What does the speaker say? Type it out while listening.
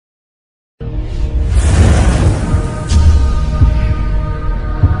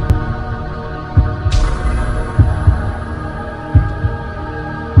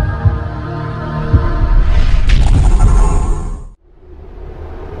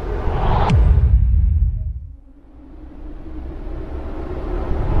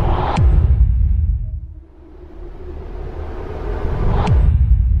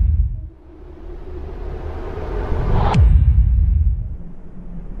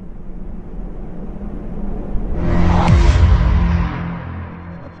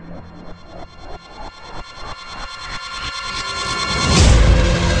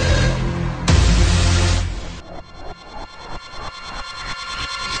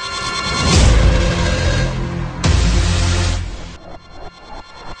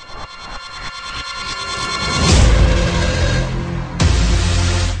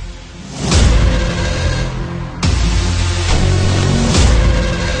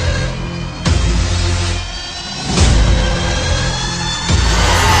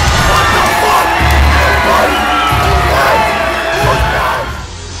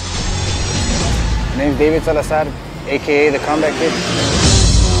David Salazar, aka the Comeback Kid.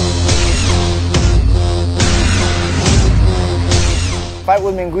 Fight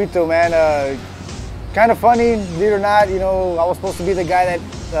with Menguito, man. Kind of funny, believe it or not. You know, I was supposed to be the guy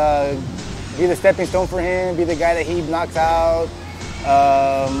that be the stepping stone for him, be the guy that he knocks out.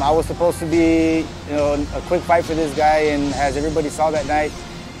 I was supposed to be, you know, a quick fight for this guy, and as everybody saw that night,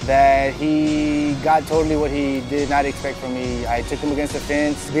 that he got totally what he did not expect from me. I took him against the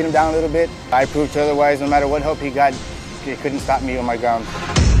fence, beat him down a little bit. I proved to otherwise, no matter what help he got, he couldn't stop me on my ground.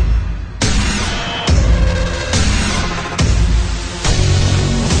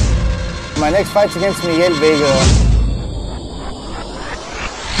 My next fight's against Miguel Vega.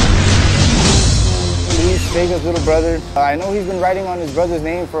 He's Vega's little brother. I know he's been writing on his brother's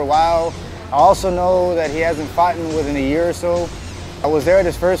name for a while. I also know that he hasn't fought in within a year or so. I was there at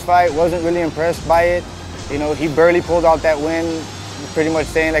his first fight, wasn't really impressed by it. You know, he barely pulled out that win, pretty much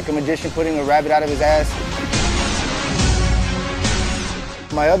saying like a magician putting a rabbit out of his ass.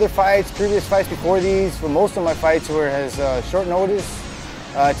 My other fights, previous fights before these, for most of my fights were as short notice.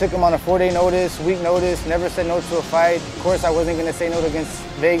 I took him on a 4-day notice, week notice, never said no to a fight. Of course, I wasn't gonna say no against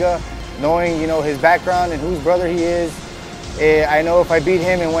Vega, knowing, you know, his background and whose brother he is. I know if I beat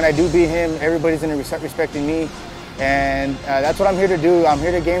him, and when I do beat him, everybody's gonna start respecting me. And that's what I'm here to do. I'm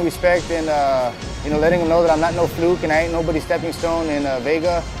here to gain respect and, you know, letting them know that I'm not no fluke and I ain't nobody's stepping stone in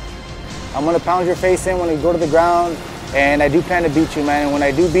Vega. I'm gonna pound your face in when we go to the ground, and I do plan to beat you, man. And when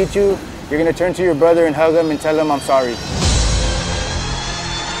I do beat you, you're gonna turn to your brother and hug him and tell him I'm sorry.